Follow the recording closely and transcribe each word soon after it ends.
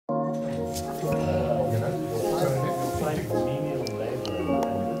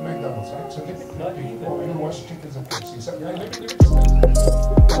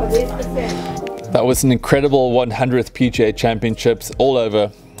That was an incredible 100th PGA Championships all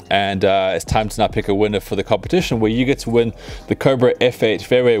over, and it's time to now pick a winner for the competition, where you get to win the Cobra F8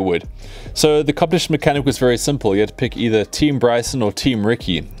 fairway wood. So the competition mechanic was very simple. You had to pick either Team Bryson or Team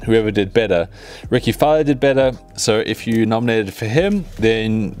Rickie, whoever did better. Rickie Fowler did better, so if you nominated for him,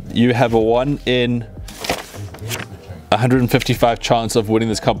 then you have a 1 in 155 chance of winning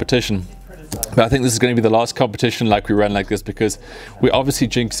this competition. But I think this is going to be the last competition like we run like this, because we're obviously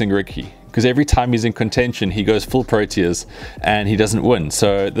jinxing Rickie, because every time he's in contention he goes full pro tiers and he doesn't win.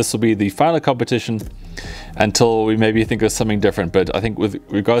 So this will be the final competition until we maybe think of something different, but I think with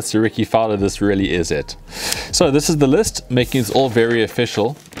regards to Rickie Fowler, this really is it. So this is the list, making this all very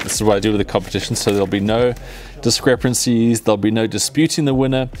official. This is what I do with the competition, so there'll be no discrepancies, there'll be no disputing the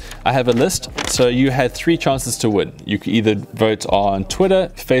winner. I have a list, so you had 3 chances to win. You could either vote on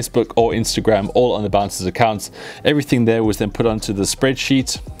Twitter, Facebook or Instagram, all on the Bouncers accounts. Everything there was then put onto the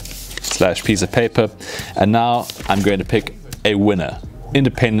spreadsheet / piece of paper, and now I'm going to pick a winner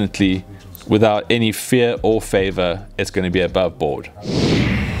independently without any fear or favor. It's going to be above board.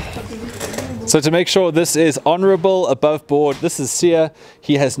 So to make sure this is honorable, above board, this is Sia.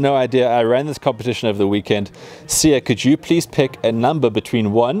 He has no idea I ran this competition over the weekend. Sia, could you please pick a number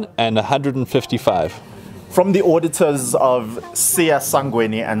between 1 and 155? From the auditors of Sia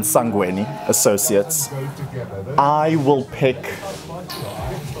Sangweni and Sangweni Associates, I will pick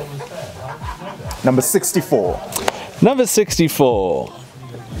number 64. Number 64.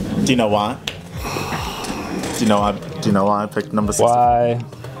 Do you know why? Do you know why I picked number 64? Why?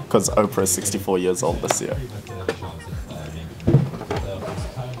 Because Oprah is 64 years old this year.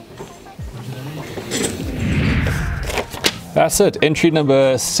 That's it. Entry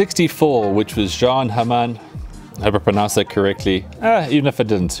number 64, which was Jean Haman. I hope I pronounced that correctly. Even if I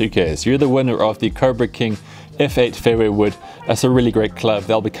didn't, who cares? You're the winner of the Cobra King F8 fairway wood. That's a really great club.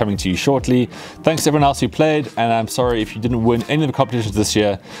 They'll be coming to you shortly. Thanks to everyone else who played, and I'm sorry if you didn't win any of the competitions this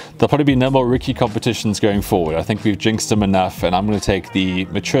year. There'll probably be no more Rickie competitions going forward. I think we've jinxed him enough, and I'm going to take the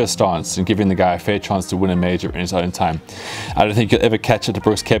mature stance and giving the guy a fair chance to win a major in his own time. I don't think you'll ever catch it to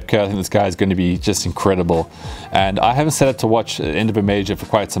Brooks Koepka. I think this guy is going to be just incredible, and I haven't set up to watch the end of a major for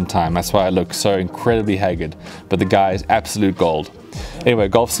quite some time. That's why I look so incredibly haggard, but the guy is absolute gold. Anyway,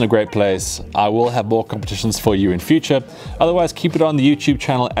 golf's in a great place. I will have more competitions for you in future. Otherwise, keep it on the YouTube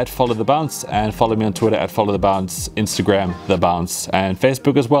channel at Follow the Bounce, and follow me on Twitter at Follow the Bounce, Instagram The Bounce, and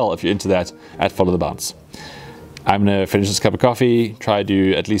Facebook as well if you're into that, at Follow the Bounce. I'm gonna finish this cup of coffee, try to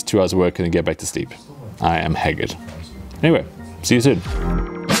do at least 2 hours of work, and then get back to sleep. I am haggard. Anyway, see you soon.